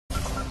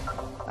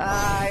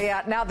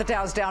Yeah, now the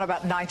Dow's down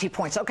about 90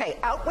 points. Okay,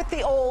 out with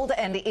the old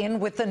and in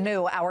with the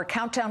new. Our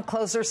countdown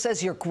closer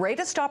says your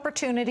greatest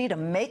opportunity to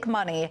make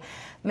money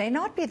may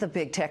not be the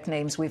big tech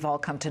names we've all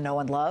come to know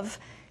and love.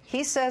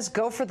 He says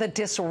go for the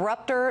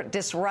disruptor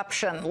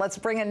disruption. Let's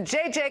bring in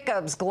Jay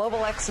Jacobs,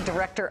 Global X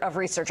Director of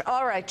Research.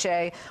 All right,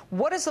 Jay,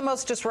 what is the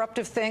most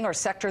disruptive thing or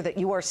sector that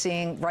you are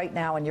seeing right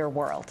now in your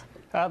world?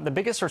 The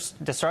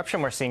biggest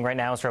disruption we're seeing right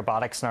now is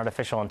robotics and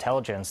artificial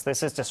intelligence.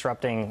 This is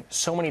disrupting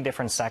so many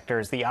different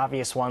sectors. The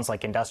obvious ones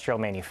like industrial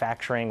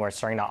manufacturing, we're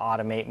starting to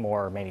automate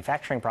more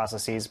manufacturing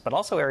processes, but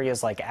also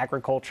areas like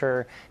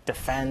agriculture,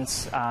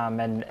 defense,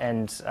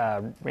 and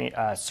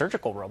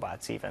surgical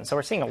robots even. So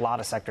we're seeing a lot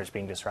of sectors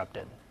being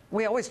disrupted.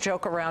 We always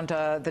joke around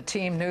the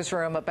team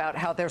newsroom about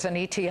how there's an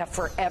ETF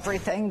for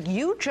everything.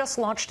 You just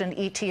launched an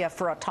ETF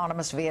for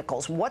autonomous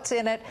vehicles. What's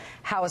in it?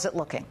 How is it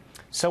looking?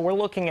 So we're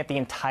looking at the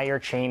entire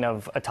chain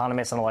of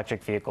autonomous and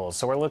electric vehicles.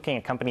 So we're looking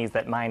at companies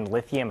that mine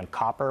lithium and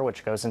copper,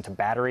 which goes into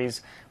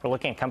batteries. We're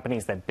looking at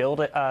companies that build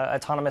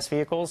autonomous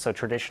vehicles, so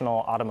traditional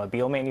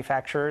automobile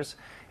manufacturers.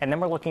 And then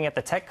we're looking at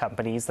the tech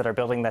companies that are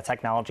building the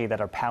technology that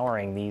are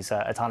powering these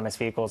autonomous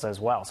vehicles as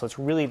well. So it's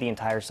really the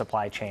entire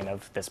supply chain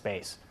of this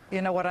space.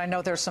 You know what? I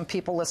know there's some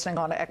people listening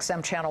on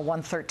XM channel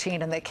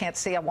 113 and they can't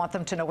see. I want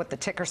them to know what the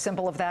ticker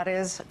symbol of that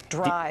is.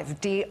 DRIVE,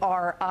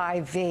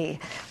 D-R-I-V.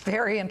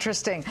 Very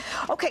interesting.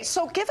 Okay,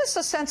 so give us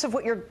a sense of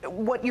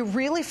what you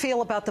really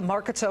feel about the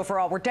markets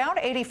overall. We're down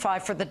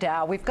 85 for the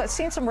Dow. We've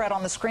seen some red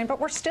on the screen, but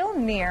we're still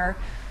near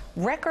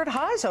record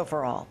highs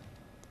overall.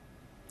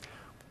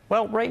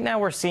 Well, right now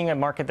we're seeing a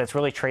market that's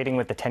really trading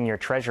with the 10-year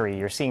Treasury.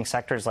 You're seeing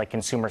sectors like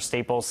consumer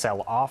staples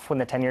sell off when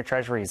the 10-year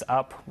Treasury is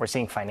up. We're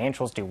seeing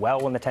financials do well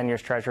when the 10-year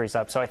Treasury is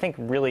up. So I think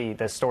really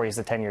the story is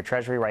the 10-year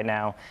Treasury right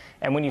now.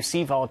 And when you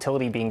see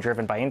volatility being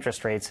driven by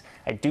interest rates,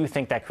 I do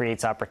think that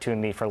creates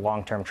opportunity for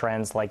long-term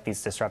trends like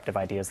these disruptive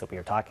ideas that we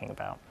are talking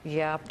about.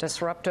 Yeah,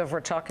 disruptive.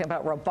 We're talking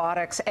about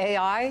robotics,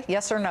 AI,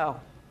 yes or no?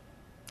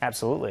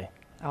 Absolutely.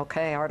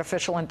 Okay,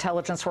 artificial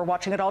intelligence. We're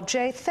watching it all.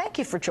 Jay, thank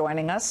you for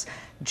joining us.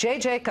 Jay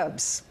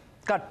Jacobs.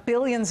 Got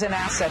billions in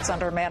assets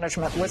under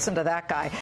management. Listen to that guy.